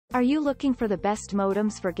Are you looking for the best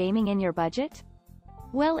modems for gaming in your budget?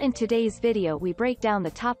 Well, in today's video we break down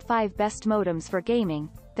the top 5 best modems for gaming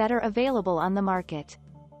that are available on the market.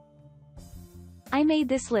 I made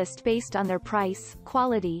this list based on their price,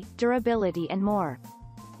 quality, durability and more.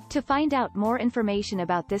 To find out more information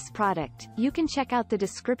about this product, you can check out the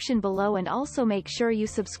description below and also make sure you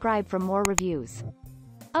subscribe for more reviews.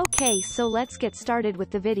 Okay, so let's get started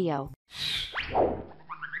with the video.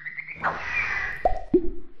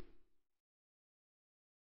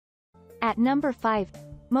 At number 5,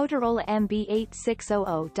 Motorola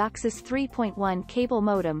MB8600 DOCSIS 3.1 cable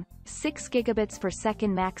modem, 6 gigabits per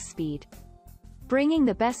second max speed. Bringing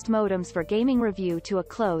the best modems for gaming review to a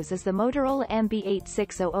close is the Motorola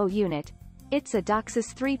MB8600 unit. It's a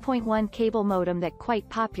DOCSIS 3.1 cable modem that's quite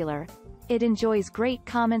popular. It enjoys great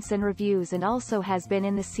comments and reviews and also has been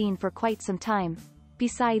in the scene for quite some time.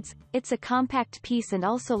 Besides, it's a compact piece and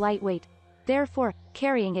also lightweight. Therefore,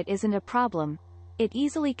 carrying it isn't a problem. It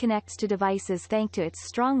easily connects to devices thanks to its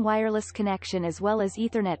strong wireless connection as well as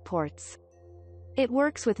Ethernet ports. It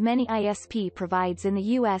works with many ISP providers in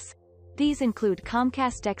the US. These include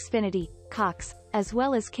Comcast Xfinity, Cox, as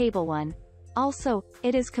well as Cable One. Also,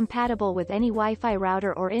 it is compatible with any Wi-Fi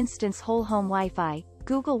router or instance whole home Wi-Fi,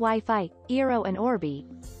 Google Wi-Fi, Eero and Orbi.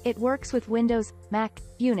 It works with Windows, Mac,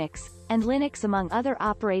 Unix, and Linux among other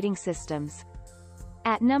operating systems.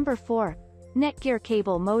 At number 4, Netgear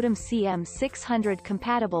Cable Modem CM600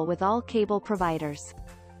 compatible with all cable providers.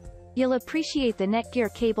 You'll appreciate the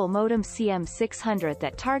Netgear Cable Modem CM600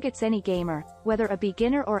 that targets any gamer, whether a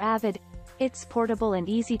beginner or avid. It's portable and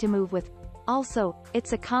easy to move with. Also,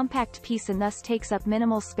 it's a compact piece and thus takes up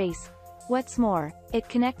minimal space. What's more, it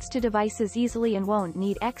connects to devices easily and won't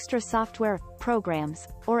need extra software, programs,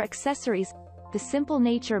 or accessories. The simple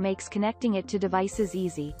nature makes connecting it to devices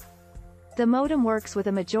easy. The modem works with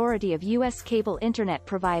a majority of US cable internet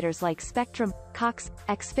providers like Spectrum, Cox,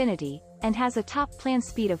 Xfinity, and has a top plan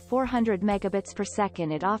speed of 400 megabits per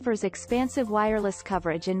second. It offers expansive wireless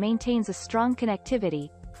coverage and maintains a strong connectivity.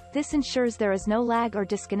 This ensures there is no lag or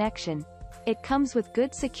disconnection. It comes with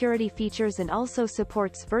good security features and also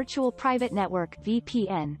supports Virtual Private Network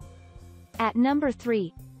 (VPN). At number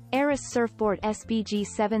 3, ARRIS SURFboard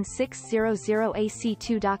SBG7600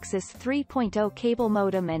 AC2 DOCSIS 3.0 cable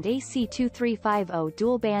modem and AC2350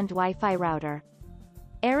 dual-band Wi-Fi router.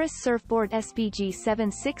 ARRIS SURFboard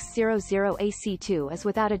SBG7600 AC2 is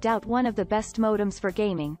without a doubt one of the best modems for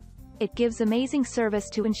gaming. It gives amazing service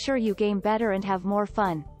to ensure you game better and have more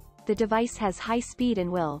fun. The device has high speed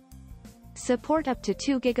and will support up to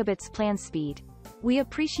 2 gigabits plan speed. We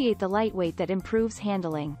appreciate the lightweight that improves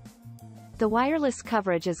handling. The wireless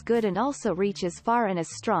coverage is good and also reaches far and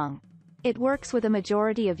is strong. It works with a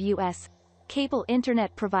majority of US cable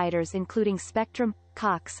internet providers including Spectrum,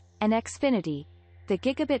 Cox, and Xfinity. The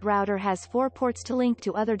gigabit router has 4 ports to link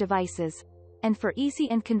to other devices. And for easy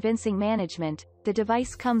and convincing management, the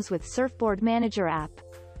device comes with SURFboard Manager app.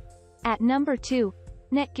 At number 2,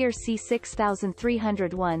 Netgear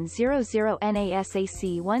C6300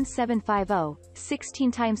 NASAC1750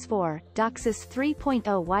 16x4 DOCSIS 3.0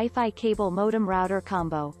 Wi-Fi cable modem router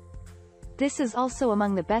combo. This is also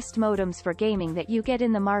among the best modems for gaming that you get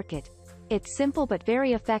in the market. It's simple but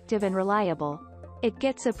very effective and reliable. It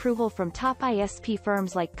gets approval from top ISP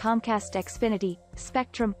firms like Comcast Xfinity,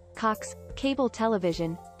 Spectrum, Cox, Cable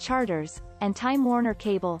Television, Charters, and Time Warner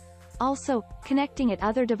Cable. Also, connecting at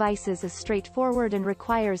other devices is straightforward and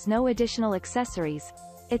requires no additional accessories.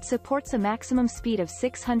 It supports a maximum speed of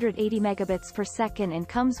 680 megabits per second and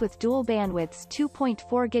comes with dual bandwidths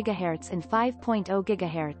 2.4 GHz and 5.0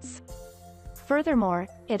 GHz. Furthermore,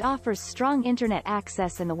 it offers strong internet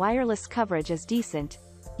access and the wireless coverage is decent.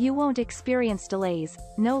 You won't experience delays,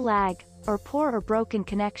 no lag, or poor or broken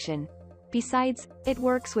connection. Besides, it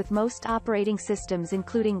works with most operating systems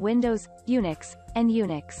including Windows, Unix, and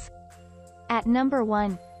Unix. At number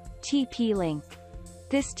 1, TP-Link.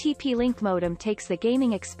 This TP-Link modem takes the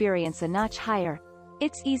gaming experience a notch higher.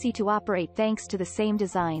 It's easy to operate thanks to the same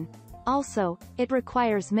design. Also, it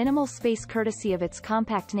requires minimal space courtesy of its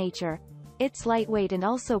compact nature. It's lightweight and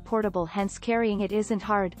also portable, hence carrying it isn't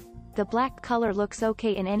hard. The black color looks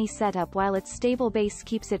okay in any setup while its stable base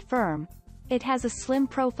keeps it firm. It has a slim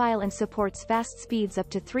profile and supports fast speeds up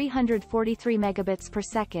to 343 megabits per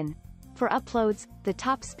second. For uploads, the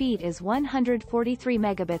top speed is 143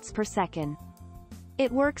 megabits per second.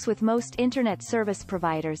 It works with most internet service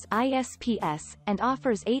providers (ISPs) and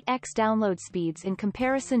offers 8x download speeds in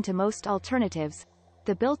comparison to most alternatives.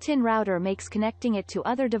 The built-in router makes connecting it to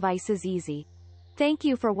other devices easy. Thank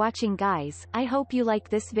you for watching guys, I hope you like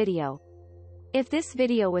this video. If this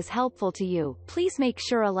video was helpful to you, please make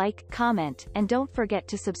sure a like, comment, and don't forget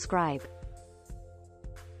to subscribe.